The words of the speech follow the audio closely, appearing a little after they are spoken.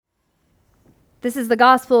This is the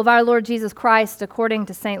gospel of our Lord Jesus Christ according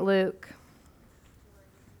to St. Luke.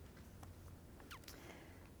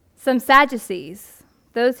 Some Sadducees,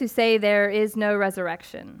 those who say there is no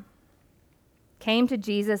resurrection, came to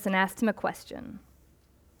Jesus and asked him a question.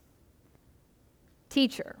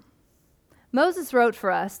 Teacher, Moses wrote for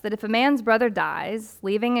us that if a man's brother dies,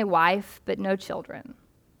 leaving a wife but no children,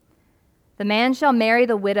 the man shall marry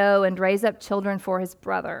the widow and raise up children for his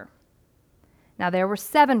brother. Now there were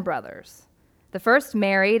 7 brothers. The first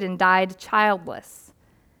married and died childless.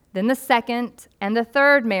 Then the second and the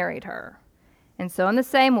third married her. And so in the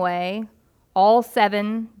same way, all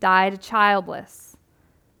 7 died childless.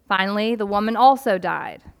 Finally, the woman also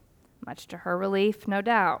died, much to her relief, no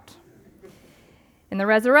doubt. In the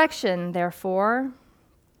resurrection, therefore,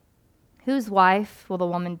 whose wife will the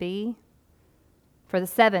woman be? For the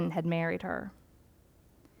 7 had married her.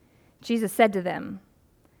 Jesus said to them,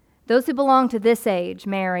 those who belong to this age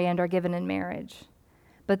marry and are given in marriage.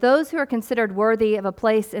 But those who are considered worthy of a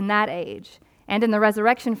place in that age and in the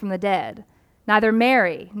resurrection from the dead neither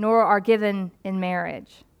marry nor are given in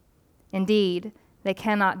marriage. Indeed, they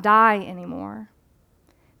cannot die anymore,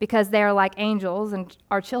 because they are like angels and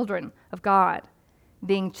are children of God,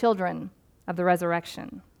 being children of the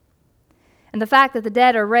resurrection. And the fact that the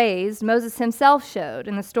dead are raised, Moses himself showed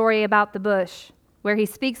in the story about the bush, where he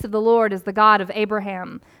speaks of the Lord as the God of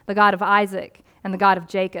Abraham, the God of Isaac, and the God of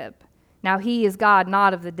Jacob. Now he is God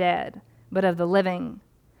not of the dead, but of the living.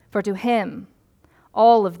 For to him,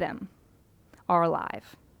 all of them are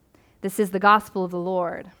alive. This is the gospel of the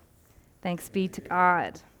Lord. Thanks be to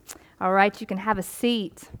God. All right, you can have a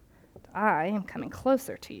seat. I am coming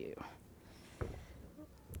closer to you.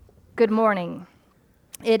 Good morning.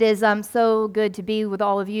 It is so good to be with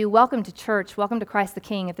all of you. Welcome to church. Welcome to Christ the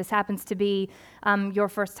King. If this happens to be your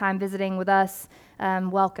first time visiting with us,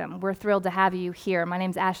 welcome. We're thrilled to have you here. My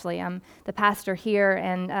name's Ashley. I'm the pastor here,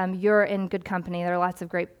 and you're in good company. There are lots of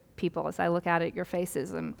great people as I look out at your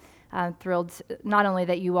faces. I'm thrilled not only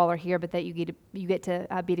that you all are here, but that you get to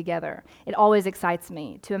be together. It always excites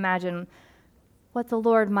me to imagine what the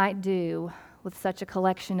Lord might do with such a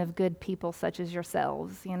collection of good people such as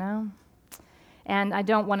yourselves, you know? And I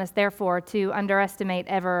don't want us, therefore, to underestimate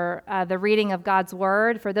ever the reading of God's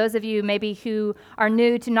Word. For those of you maybe who are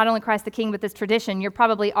new to not only Christ the King, but this tradition, you're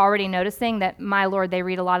probably already noticing that, my Lord, they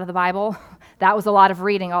read a lot of the Bible. That was a lot of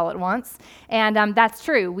reading all at once. And that's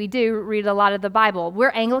true. We do read a lot of the Bible. We're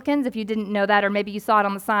Anglicans, if you didn't know that, or maybe you saw it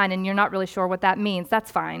on the sign and you're not really sure what that means. That's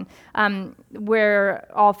fine. We're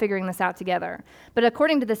all figuring this out together. But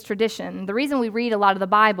according to this tradition, the reason we read a lot of the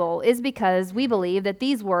Bible is because we believe that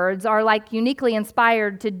these words are like uniquely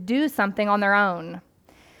inspired to do something on their own.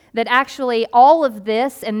 That actually all of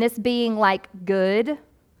this and this being like good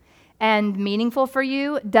and meaningful for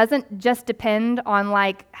you doesn't just depend on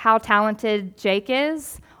like how talented Jake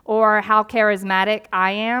is or how charismatic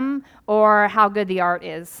I am or how good the art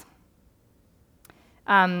is.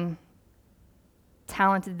 Talented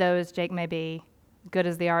though as Jake may be, good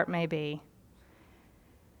as the art may be,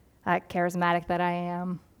 charismatic that I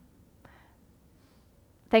am,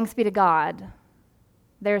 thanks be to God,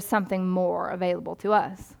 there's something more available to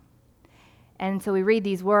us. And so we read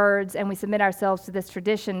these words and we submit ourselves to this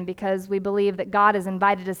tradition because we believe that God has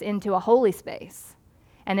invited us into a holy space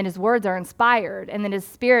and that his words are inspired and that his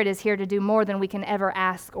Spirit is here to do more than we can ever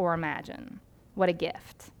ask or imagine. What a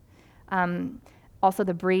gift. Also,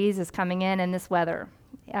 the breeze is coming in this weather.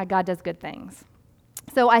 God does good things.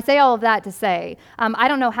 So I say all of that to say, I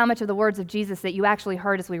don't know how much of the words of Jesus that you actually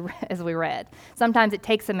heard as we read. Sometimes it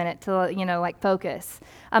takes a minute to focus.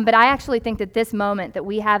 But I actually think that this moment that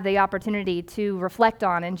we have the opportunity to reflect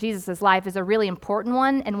on in Jesus' life is a really important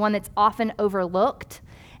one and one that's often overlooked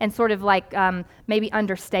and sort of like maybe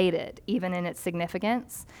understated even in its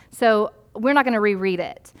significance. So we're not going to reread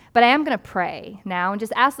it, but I am going to pray now and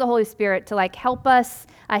just ask the Holy Spirit to help us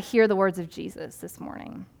hear the words of Jesus this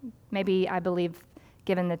morning. Maybe I believe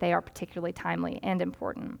given that they are particularly timely and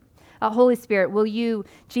important. Holy Spirit, will you,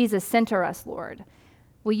 Jesus, center us, Lord?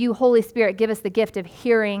 Will you, Holy Spirit, give us the gift of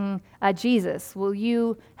hearing Jesus? Will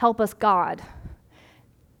you help us, God?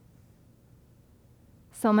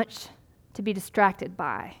 So much to be distracted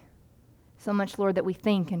by. So much, Lord, that we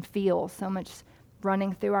think and feel. So much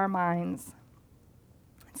running through our minds.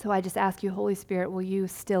 So I just ask you, Holy Spirit, will you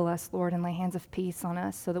still us, Lord, and lay hands of peace on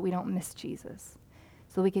us so that we don't miss Jesus,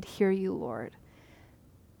 so we could hear you, Lord.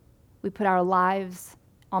 We put our lives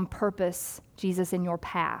on purpose, Jesus, in your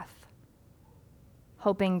path,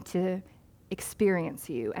 hoping to experience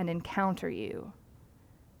you and encounter you.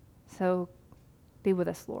 So be with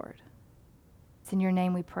us, Lord. It's in your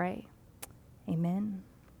name we pray. Amen.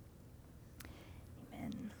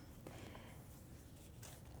 Amen.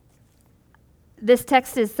 this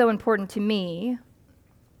text is so important to me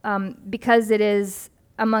because it is,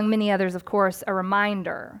 among many others, of course, a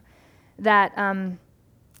reminder that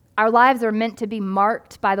our lives are meant to be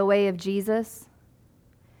marked by the way of Jesus.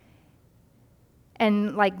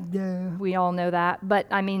 And we all know that, but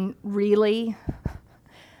I mean, really?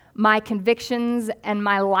 My convictions and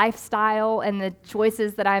my lifestyle and the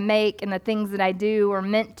choices that I make and the things that I do are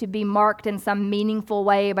meant to be marked in some meaningful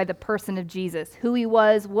way by the person of Jesus, who he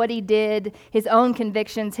was, what he did, his own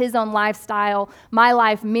convictions, his own lifestyle, my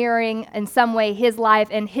life mirroring in some way his life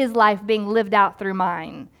and his life being lived out through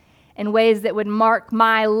mine in ways that would mark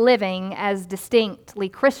my living as distinctly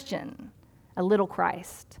Christian, a little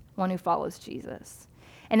Christ, one who follows Jesus.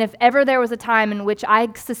 And if ever there was a time in which I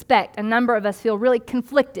suspect a number of us feel really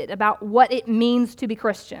conflicted about what it means to be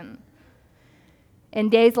Christian, in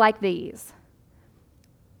days like these,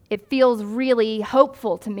 it feels really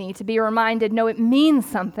hopeful to me to be reminded, no, it means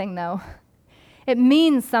something, though. It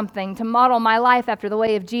means something to model my life after the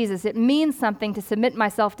way of Jesus. It means something to submit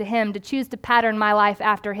myself to him, to choose to pattern my life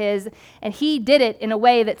after his, and he did it in a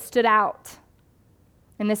way that stood out.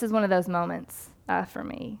 And this is one of those moments for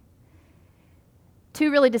me. Two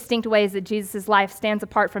really distinct ways that Jesus' life stands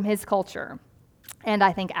apart from his culture, and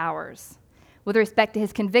I think ours, with respect to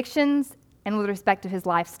his convictions and with respect to his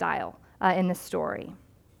lifestyle in this story.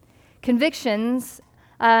 Convictions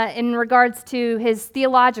in regards to his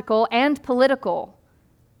theological and political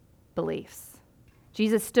beliefs.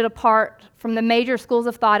 Jesus stood apart from the major schools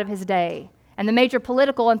of thought of his day and the major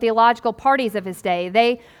political and theological parties of his day.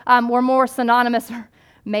 They were more synonymous, or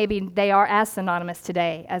maybe they are as synonymous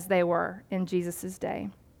today as they were in Jesus' day.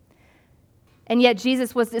 And yet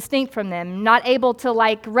Jesus was distinct from them, not able to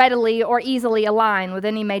readily or easily align with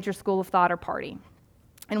any major school of thought or party.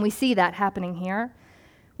 And we see that happening here.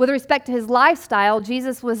 With respect to his lifestyle,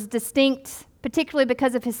 Jesus was distinct, particularly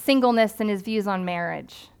because of his singleness and his views on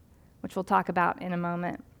marriage, which we'll talk about in a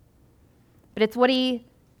moment. But it's what he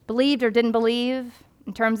believed or didn't believe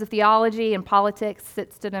in terms of theology and politics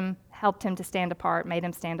that helped him to stand apart, made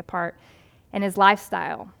him stand apart, and his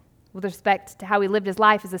lifestyle with respect to how he lived his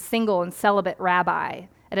life as a single and celibate rabbi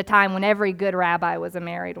at a time when every good rabbi was a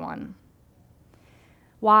married one.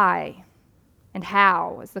 Why and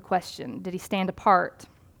how is the question. Did he stand apart?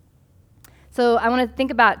 So I want to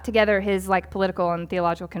think about together his political and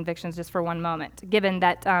theological convictions just for one moment, given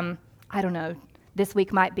that, this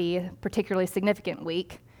week might be a particularly significant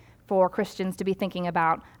week for Christians to be thinking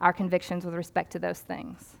about our convictions with respect to those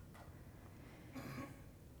things.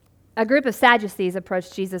 A group of Sadducees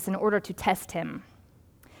approached Jesus in order to test him,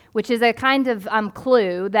 which is a kind of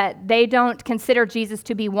clue that they don't consider Jesus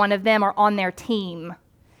to be one of them or on their team.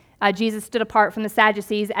 Jesus stood apart from the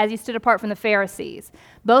Sadducees as he stood apart from the Pharisees.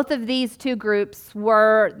 Both of these two groups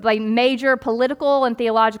were major political and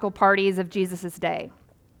theological parties of Jesus' day,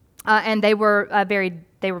 and they were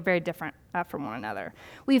very different from one another.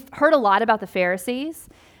 We've heard a lot about the Pharisees.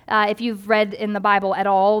 If you've read in the Bible at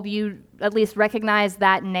all, you at least recognize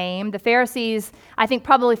that name. The Pharisees, I think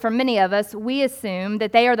probably for many of us, we assume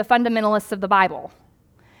that they are the fundamentalists of the Bible.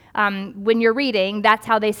 When you're reading, that's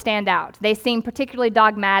how they stand out. They seem particularly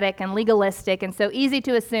dogmatic and legalistic, and so easy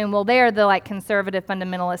to assume, well, they're the conservative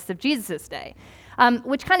fundamentalists of Jesus' day,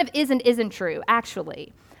 which kind of isn't true,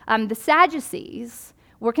 actually. The Sadducees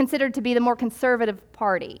were considered to be the more conservative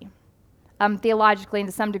party, theologically and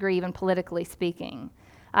to some degree even politically speaking.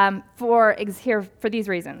 For these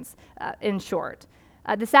reasons, in short.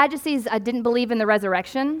 The Sadducees didn't believe in the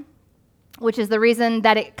resurrection, which is the reason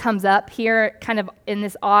that it comes up here kind of in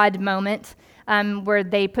this odd moment where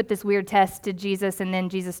they put this weird test to Jesus and then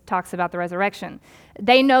Jesus talks about the resurrection.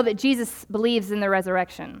 They know that Jesus believes in the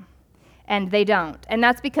resurrection, and they don't. And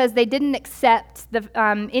that's because they didn't accept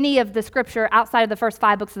any of the scripture outside of the first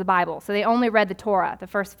 5 books of the Bible. So they only read the Torah, the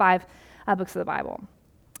first 5 books of the Bible.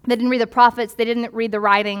 They didn't read the prophets. They didn't read the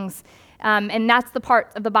writings. And that's the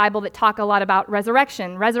part of the Bible that talk a lot about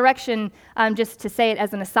resurrection. Resurrection, just to say it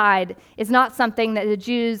as an aside, is not something that the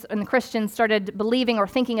Jews and the Christians started believing or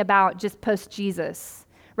thinking about just post-Jesus.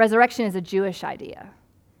 Resurrection is a Jewish idea.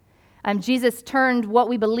 Jesus turned what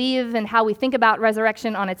we believe and how we think about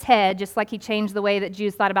resurrection on its head, just like he changed the way that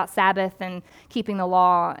Jews thought about Sabbath and keeping the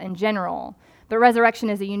law in general. But resurrection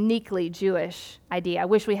is a uniquely Jewish idea. I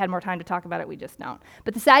wish we had more time to talk about it. We just don't.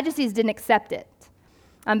 But the Sadducees didn't accept it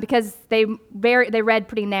because they read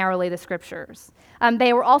pretty narrowly the scriptures.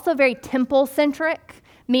 They were also very temple-centric,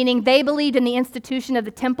 meaning they believed in the institution of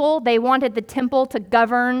the temple. They wanted the temple to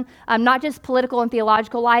govern not just political and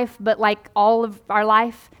theological life, but all of our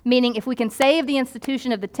life, meaning if we can save the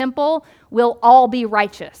institution of the temple, we'll all be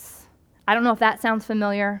righteous. I don't know if that sounds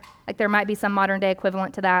familiar. There might be some modern-day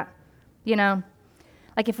equivalent to that.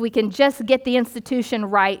 Like if we can just get the institution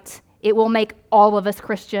right, it will make all of us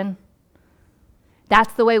Christian.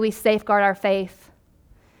 That's the way we safeguard our faith.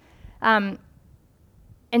 And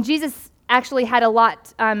Jesus actually had a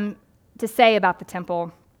lot to say about the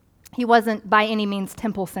temple. He wasn't by any means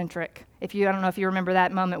temple-centric. I don't know if you remember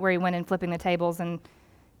that moment where he went in flipping the tables and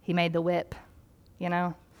he made the whip, you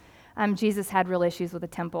know. Jesus had real issues with the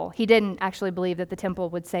temple. He didn't actually believe that the temple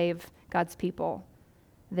would save God's people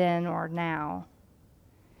then or now.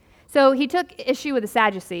 So he took issue with the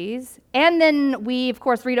Sadducees, and then we, of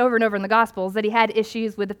course, read over and over in the Gospels that he had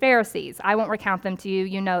issues with the Pharisees. I won't recount them to you.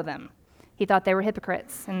 You know them. He thought they were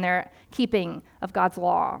hypocrites in their keeping of God's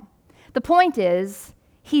law. The point is,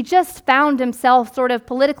 he just found himself sort of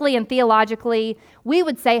politically and theologically, we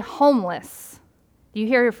would say, homeless. Do you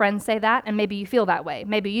hear your friends say that? And maybe you feel that way.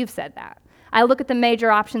 Maybe you've said that. I look at the major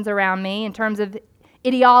options around me in terms of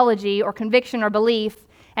ideology or conviction or belief,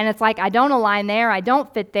 and it's like, I don't align there, I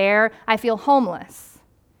don't fit there, I feel homeless.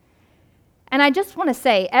 And I just want to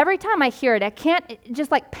say, every time I hear it, it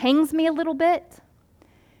just like pangs me a little bit.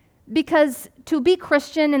 Because to be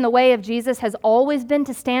Christian in the way of Jesus has always been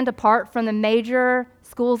to stand apart from the major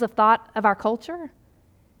schools of thought of our culture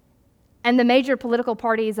and the major political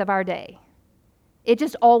parties of our day. It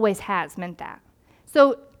just always has meant that.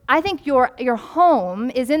 So I think your home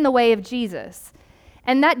is in the way of Jesus.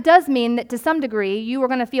 And that does mean that to some degree you are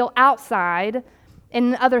going to feel outside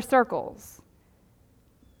in other circles.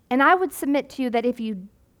 And I would submit to you that if you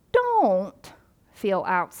don't feel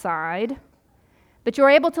outside, but you're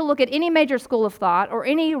able to look at any major school of thought or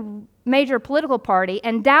any major political party,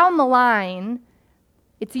 and down the line,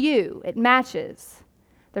 it's you, it matches,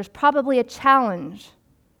 there's probably a challenge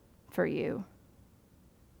for you.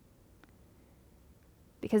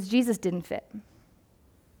 Because Jesus didn't fit.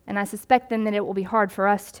 And I suspect then that it will be hard for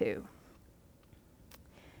us too.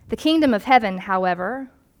 The kingdom of heaven,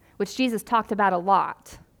 however, which Jesus talked about a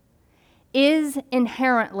lot, is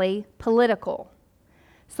inherently political.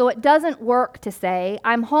 So it doesn't work to say,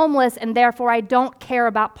 I'm homeless and therefore I don't care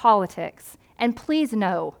about politics. And please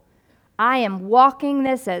know, I am walking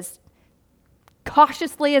this as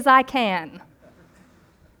cautiously as I can.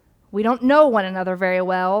 We don't know one another very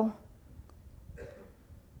well.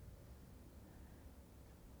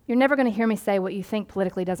 You're never going to hear me say what you think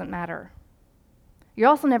politically doesn't matter. You're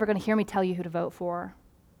also never going to hear me tell you who to vote for.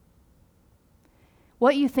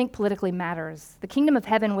 What you think politically matters. The kingdom of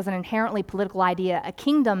heaven was an inherently political idea. A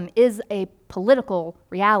kingdom is a political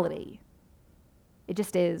reality. It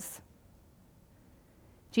just is.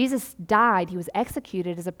 Jesus died. He was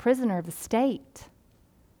executed as a prisoner of the state.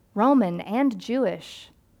 Roman and Jewish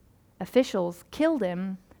officials killed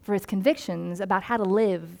him for his convictions about how to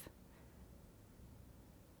live.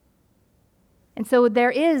 And so there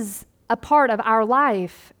is a part of our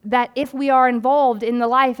life that if we are involved in the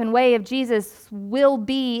life and way of Jesus will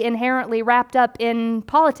be inherently wrapped up in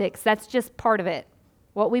politics. That's just part of it.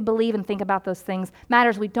 What we believe and think about those things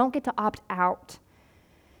matters. We don't get to opt out.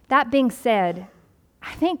 That being said,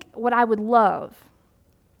 I think what I would love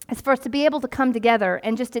is for us to be able to come together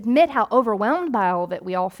and just admit how overwhelmed by all of it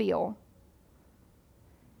we all feel.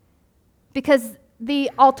 Because the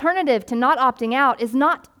alternative to not opting out is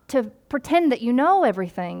not to pretend that you know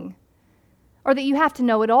everything, or that you have to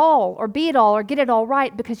know it all, or be it all, or get it all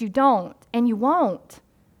right, because you don't, and you won't.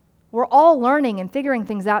 We're all learning and figuring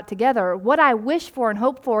things out together. What I wish for and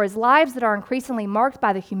hope for is lives that are increasingly marked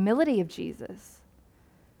by the humility of Jesus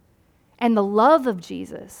and the love of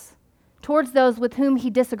Jesus towards those with whom he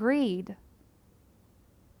disagreed.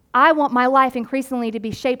 I want my life increasingly to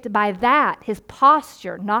be shaped by that, his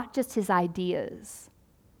posture, not just his ideas.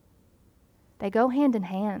 They go hand in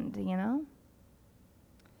hand, you know?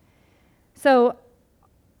 So,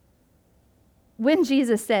 when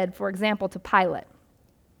Jesus said, for example, to Pilate,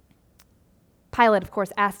 of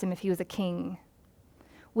course, asked him if he was a king,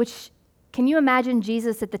 which, can you imagine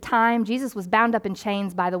Jesus at the time? Jesus was bound up in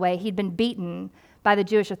chains, by the way. He'd been beaten by the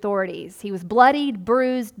Jewish authorities. He was bloodied,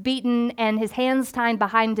 bruised, beaten, and his hands tied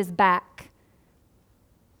behind his back,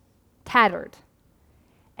 tattered.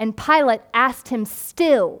 And Pilate asked him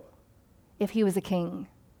still if he was a king.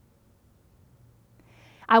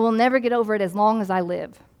 I will never get over it as long as I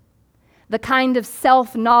live. The kind of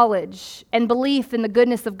self-knowledge and belief in the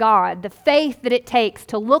goodness of God, the faith that it takes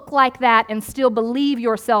to look like that and still believe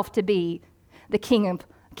yourself to be the King of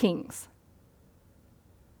Kings.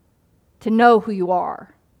 To know who you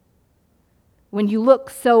are when you look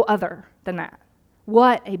so other than that.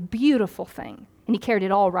 What a beautiful thing. And he carried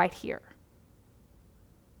it all right here.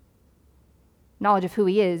 Knowledge of who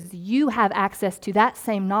he is, you have access to that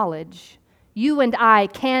same knowledge You and I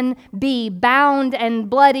can be bound and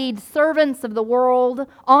bloodied servants of the world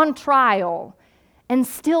on trial and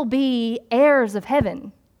still be heirs of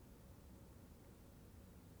heaven.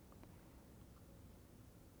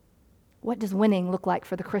 What does winning look like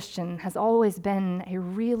for the Christian has always been a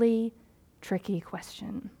really tricky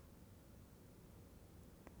question.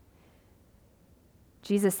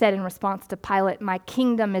 Jesus said in response to Pilate, "My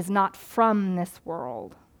kingdom is not from this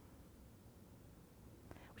world."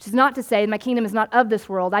 Which is not to say my kingdom is not of this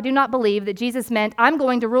world. I do not believe that Jesus meant I'm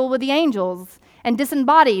going to rule with the angels and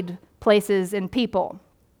disembodied places and people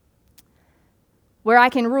where I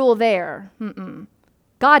can rule there.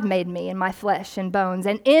 God made me in my flesh and bones,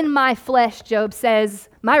 and in my flesh, Job says,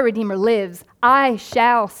 my Redeemer lives. I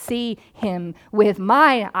shall see him with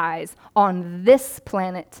my eyes on this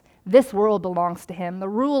planet. This world belongs to him. The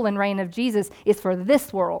rule and reign of Jesus is for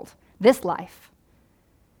this world, this life.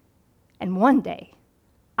 And one day,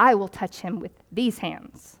 I will touch him with these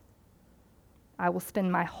hands. I will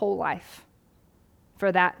spend my whole life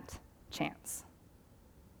for that chance.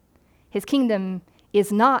 His kingdom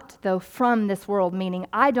is not, though, from this world, meaning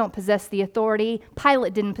I don't possess the authority.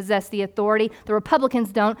 Pilate didn't possess the authority. The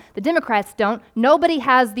Republicans don't. The Democrats don't. Nobody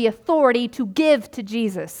has the authority to give to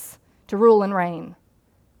Jesus to rule and reign.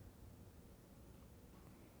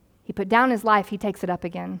 He put down his life. He takes it up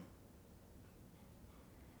again.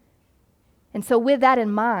 And so with that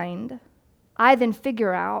in mind, I then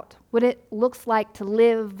figure out what it looks like to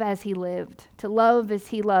live as he lived, to love as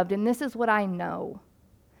he loved. And this is what I know.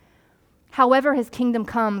 However his kingdom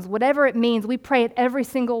comes, whatever it means, we pray it every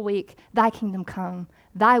single week. Thy kingdom come,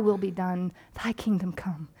 thy will be done. Thy kingdom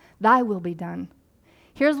come, thy will be done.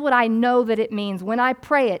 Here's what I know that it means. When I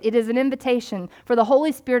pray it, it is an invitation for the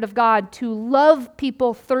Holy Spirit of God to love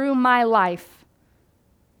people through my life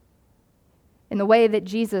in the way that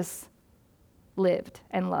Jesus lived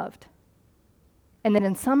and loved. And that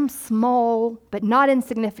in some small but not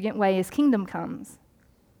insignificant way, his kingdom comes.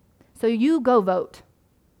 So you go vote.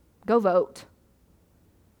 Go vote.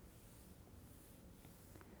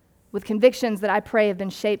 With convictions that I pray have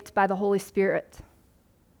been shaped by the Holy Spirit.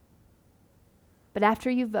 But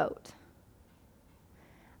after you vote,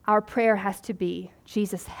 our prayer has to be,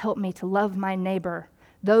 Jesus, help me to love my neighbor,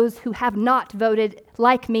 those who have not voted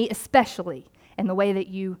like me, especially in the way that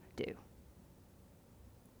you do.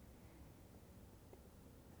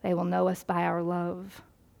 They will know us by our love,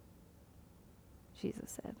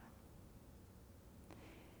 Jesus said.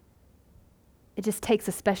 It just takes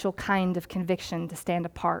a special kind of conviction to stand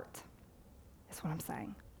apart. That's what I'm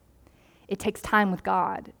saying. It takes time with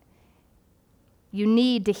God. You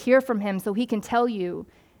need to hear from him so he can tell you,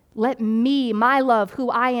 let me, my love, who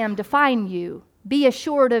I am, define you. Be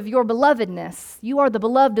assured of your belovedness. You are the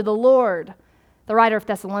beloved of the Lord. The writer of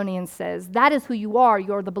Thessalonians says, that is who you are.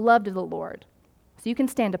 You are the beloved of the Lord. So you can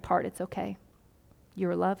stand apart. It's okay. You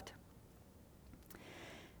are loved.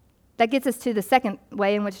 That gets us to the second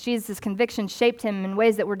way in which Jesus' conviction shaped him in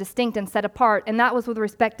ways that were distinct and set apart, and that was with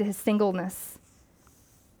respect to his singleness,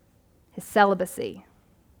 his celibacy.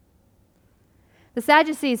 The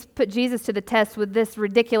Sadducees put Jesus to the test with this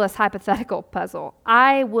ridiculous hypothetical puzzle.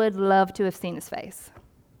 I would love to have seen his face.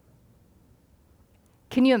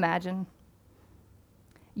 Can you imagine?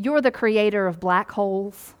 You're the creator of black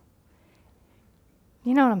holes.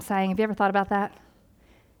 You know what I'm saying? Have you ever thought about that?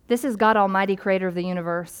 This is God Almighty, creator of the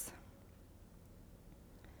universe.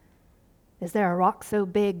 Is there a rock so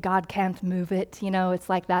big God can't move it? You know, it's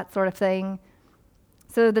like that sort of thing.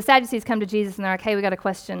 So the Sadducees come to Jesus and they're like, hey, we got a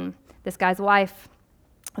question. This guy's wife,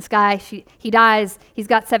 this guy, he dies. He's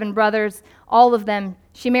got 7 brothers, all of them.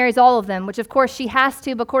 She marries all of them, which of course she has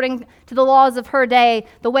to, but according to the laws of her day,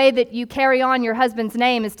 the way that you carry on your husband's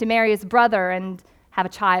name is to marry his brother and have a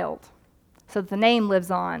child so that the name lives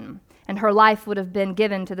on. And her life would have been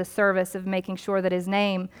given to the service of making sure that his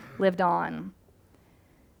name lived on.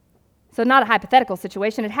 So not a hypothetical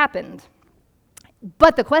situation, it happened.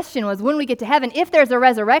 But the question was, when we get to heaven, if there's a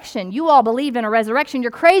resurrection, you all believe in a resurrection,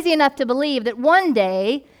 you're crazy enough to believe that one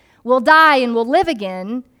day we'll die and we'll live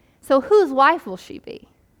again, so whose wife will she be?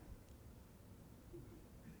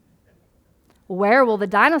 Where will the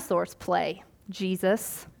dinosaurs play?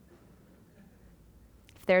 Jesus.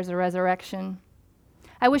 If there's a resurrection.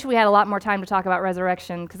 I wish we had a lot more time to talk about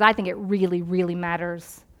resurrection, because I think it really, really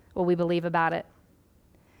matters what we believe about it.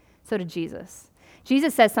 So did Jesus.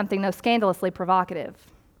 Jesus says something, though, scandalously provocative.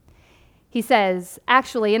 He says,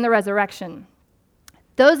 actually, in the resurrection,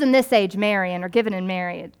 those in this age marry and are given in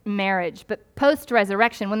marriage, but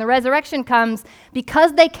post-resurrection, when the resurrection comes,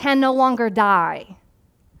 because they can no longer die,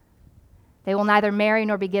 they will neither marry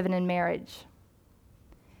nor be given in marriage.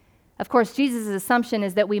 Of course, Jesus' assumption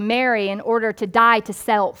is that we marry in order to die to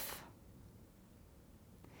self.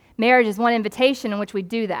 Marriage is one invitation in which we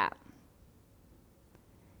do that.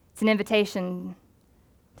 It's an invitation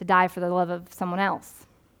to die for the love of someone else.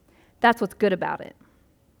 That's what's good about it.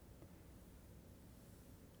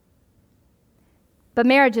 But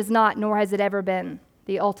marriage is not, nor has it ever been,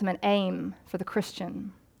 the ultimate aim for the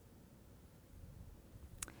Christian.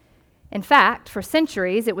 In fact, for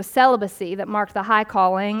centuries, it was celibacy that marked the high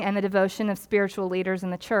calling and the devotion of spiritual leaders in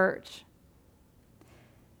the church.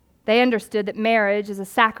 They understood that marriage is a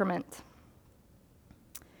sacrament,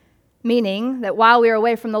 meaning that while we are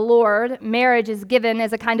away from the Lord, marriage is given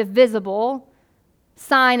as a kind of visible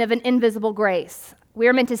sign of an invisible grace. We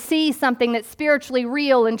are meant to see something that's spiritually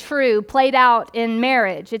real and true played out in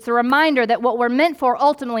marriage. It's a reminder that what we're meant for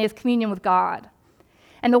ultimately is communion with God.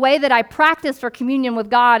 And the way that I practice for communion with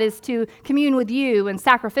God is to commune with you in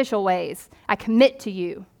sacrificial ways. I commit to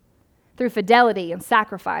you through fidelity and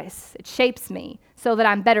sacrifice. It shapes me so that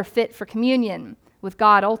I'm better fit for communion with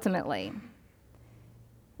God ultimately.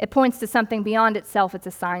 It points to something beyond itself. It's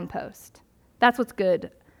a signpost. That's what's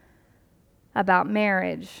good about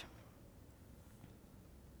marriage.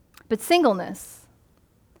 But singleness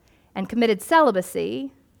and committed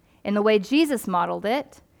celibacy, in the way Jesus modeled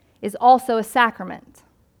it, is also a sacrament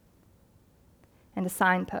and a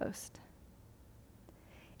signpost.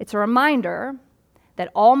 It's a reminder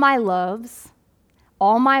that all my loves,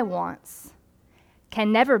 all my wants,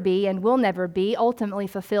 can never be and will never be ultimately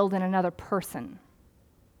fulfilled in another person.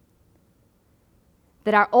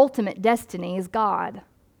 That our ultimate destiny is God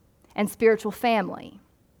and spiritual family.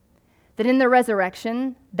 That in the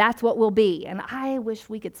resurrection, that's what we'll be. And I wish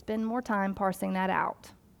we could spend more time parsing that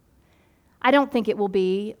out. I don't think it will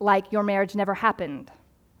be like your marriage never happened.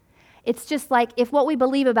 It's just like if what we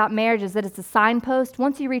believe about marriage is that it's a signpost,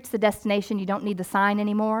 once you reach the destination, you don't need the sign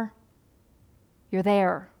anymore. You're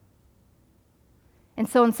there. And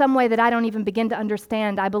so in some way that I don't even begin to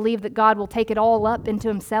understand, I believe that God will take it all up into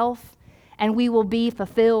himself and we will be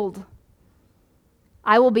fulfilled.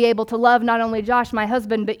 I will be able to love not only Josh, my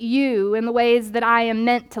husband, but you in the ways that I am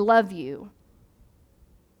meant to love you.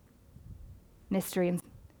 Mystery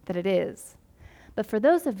that it is. But for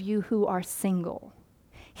those of you who are single,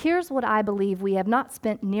 here's what I believe we have not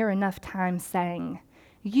spent near enough time saying.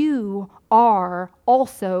 You are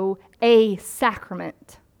also a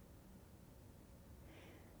sacrament.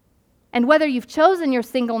 And whether you've chosen your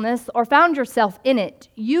singleness or found yourself in it,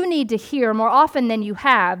 you need to hear more often than you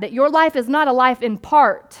have that your life is not a life in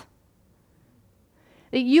part,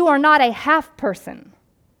 that you are not a half person,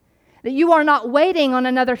 that you are not waiting on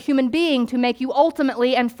another human being to make you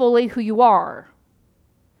ultimately and fully who you are.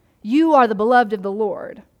 You are the beloved of the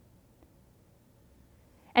Lord.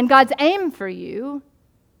 And God's aim for you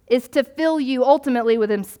is to fill you ultimately with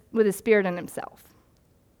his Spirit and himself.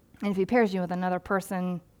 And if he pairs you with another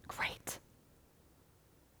person, great.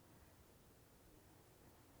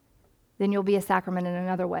 Then you'll be a sacrament in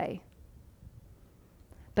another way.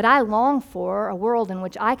 But I long for a world in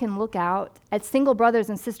which I can look out at single brothers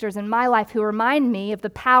and sisters in my life who remind me of the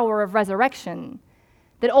power of resurrection.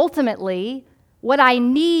 That ultimately, what I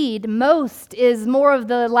need most is more of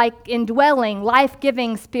the indwelling,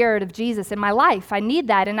 life-giving Spirit of Jesus in my life. I need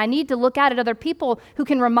that, and I need to look out at other people who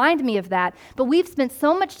can remind me of that. But we've spent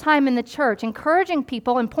so much time in the church encouraging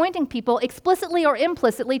people and pointing people explicitly or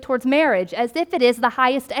implicitly towards marriage as if it is the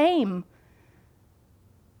highest aim.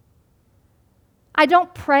 I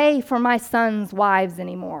don't pray for my sons' wives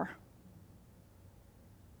anymore.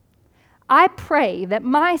 I pray that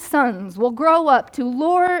my sons will grow up to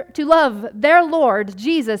love their Lord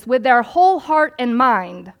Jesus with their whole heart and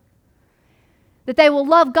mind. That they will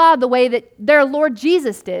love God the way that their Lord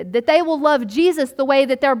Jesus did. That they will love Jesus the way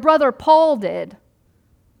that their brother Paul did.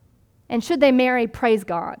 And should they marry, praise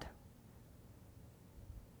God.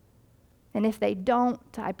 And if they don't,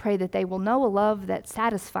 I pray that they will know a love that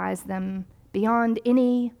satisfies them beyond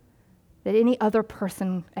any other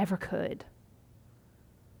person ever could.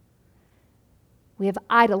 We have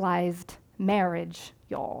idolized marriage,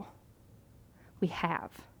 y'all. We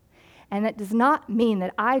have. And that does not mean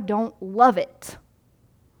that I don't love it.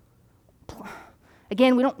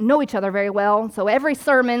 Again, we don't know each other very well, so every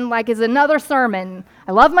sermon is another sermon.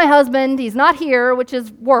 I love my husband. He's not here, which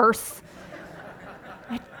is worse.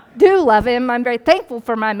 I do love him. I'm very thankful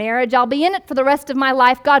for my marriage. I'll be in it for the rest of my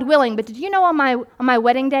life, God willing. But did you know on my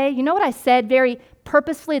wedding day, you know what I said very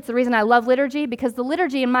purposefully? It's the reason I love liturgy, because the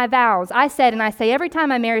liturgy in my vows, I said, and I say every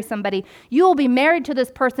time I marry somebody, you will be married to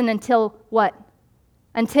this person until what?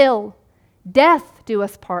 Until death do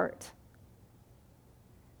us part.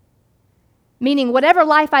 Meaning whatever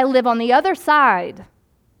life I live on the other side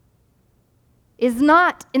is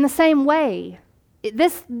not in the same way.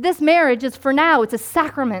 This marriage is for now. It's a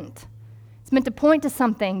sacrament. It's meant to point to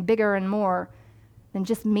something bigger and more than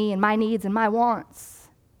just me and my needs and my wants.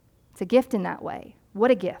 It's a gift in that way.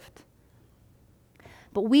 What a gift.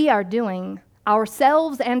 But we are doing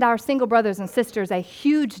ourselves and our single brothers and sisters a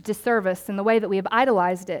huge disservice in the way that we have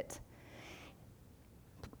idolized it.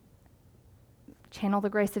 Channel the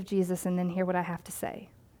grace of Jesus and then hear what I have to say.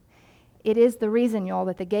 It is the reason, y'all,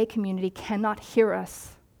 that the gay community cannot hear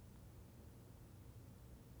us.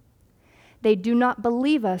 They do not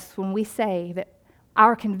believe us when we say that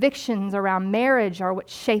our convictions around marriage are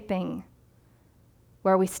what's shaping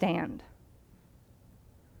where we stand.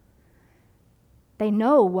 They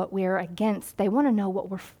know what we're against. They want to know what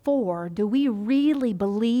we're for. Do we really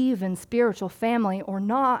believe in spiritual family or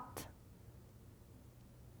not?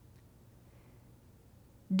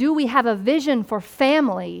 Do we have a vision for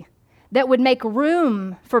family that would make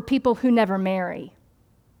room for people who never marry?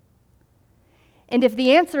 And if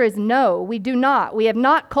the answer is no, we do not, we have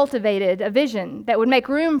not cultivated a vision that would make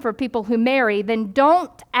room for people who marry, then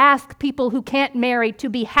don't ask people who can't marry to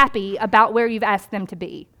be happy about where you've asked them to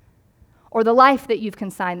be or the life that you've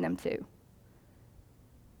consigned them to.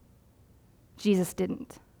 Jesus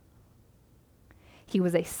didn't. He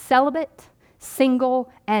was a celibate,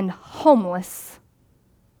 single, and homeless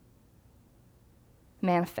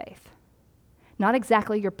man of faith. Not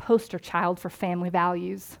exactly your poster child for family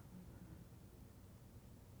values.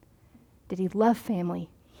 Did he love family?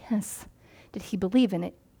 Yes. Did he believe in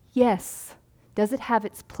it? Yes. Does it have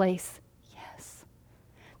its place? Yes.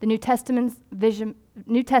 The New Testament's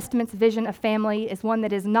vision of family is one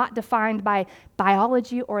that is not defined by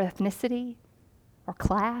biology or ethnicity or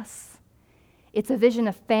class. It's a vision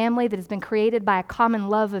of family that has been created by a common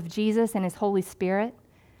love of Jesus and his Holy Spirit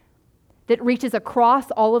that reaches across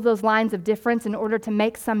all of those lines of difference in order to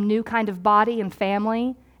make some new kind of body and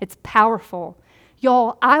family. It's powerful.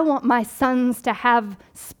 Y'all, I want my sons to have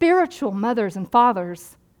spiritual mothers and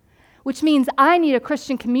fathers, which means I need a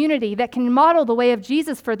Christian community that can model the way of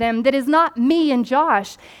Jesus for them that is not me and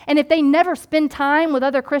Josh. And if they never spend time with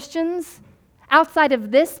other Christians outside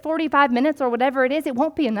of this 45 minutes or whatever it is, it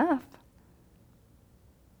won't be enough.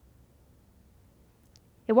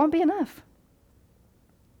 It won't be enough.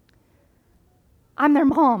 I'm their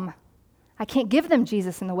mom. I can't give them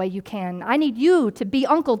Jesus in the way you can. I need you to be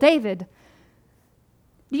Uncle David.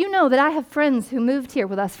 Do you know that I have friends who moved here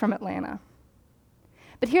with us from Atlanta?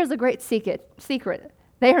 But here's a great secret.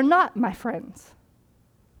 They are not my friends.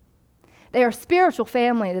 They are spiritual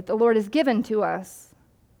family that the Lord has given to us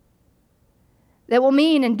that will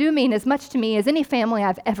mean and do mean as much to me as any family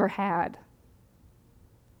I've ever had.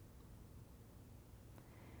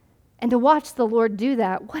 And to watch the Lord do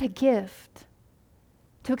that, what a gift.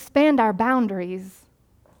 To expand our boundaries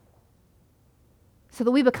so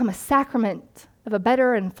that we become a sacrament of a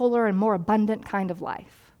better and fuller and more abundant kind of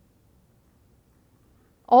life.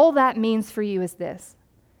 All that means for you is this.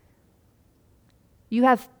 You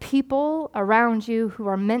have people around you who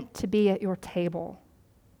are meant to be at your table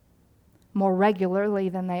more regularly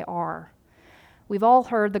than they are. We've all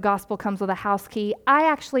heard the gospel comes with a house key. I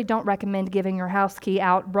actually don't recommend giving your house key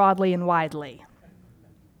out broadly and widely.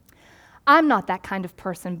 I'm not that kind of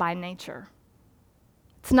person by nature.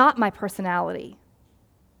 It's not my personality.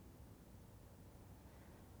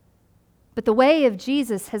 But the way of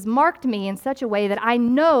Jesus has marked me in such a way that I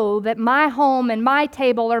know that my home and my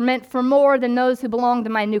table are meant for more than those who belong to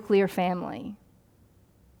my nuclear family.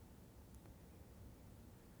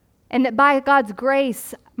 And that by God's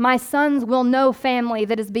grace, my sons will know family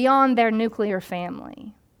that is beyond their nuclear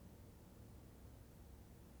family.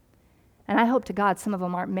 And I hope to God some of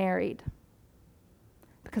them aren't married,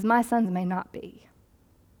 because my sons may not be.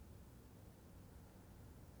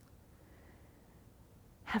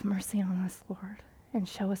 Have mercy on us, Lord, and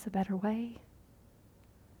show us a better way.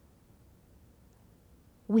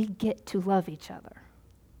 We get to love each other.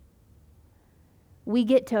 We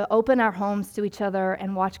get to open our homes to each other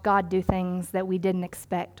and watch God do things that we didn't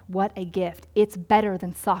expect. What a gift. It's better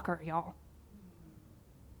than soccer, y'all.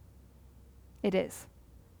 It is.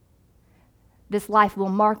 This life will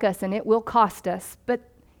mark us and it will cost us, but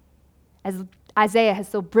as Isaiah has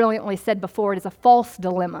so brilliantly said before, it is a false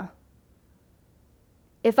dilemma.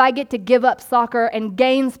 If I get to give up soccer and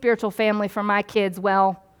gain spiritual family for my kids,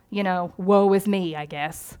 well, woe is me, I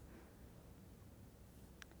guess.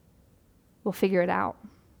 We'll figure it out.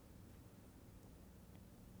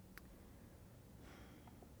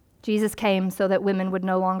 Jesus came so that women would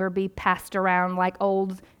no longer be passed around like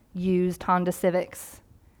old, used Honda Civics.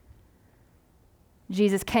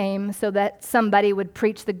 Jesus came so that somebody would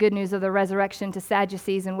preach the good news of the resurrection to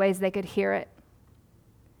Sadducees in ways they could hear it.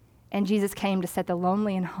 And Jesus came to set the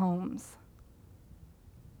lonely in homes.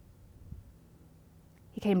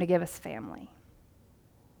 He came to give us family.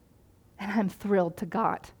 And I'm thrilled to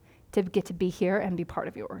God to get to be here and be part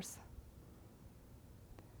of yours.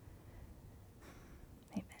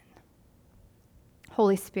 Amen.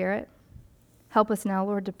 Holy Spirit, help us now,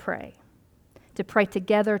 Lord, to pray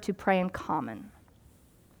together, to pray in common.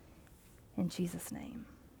 In Jesus' name.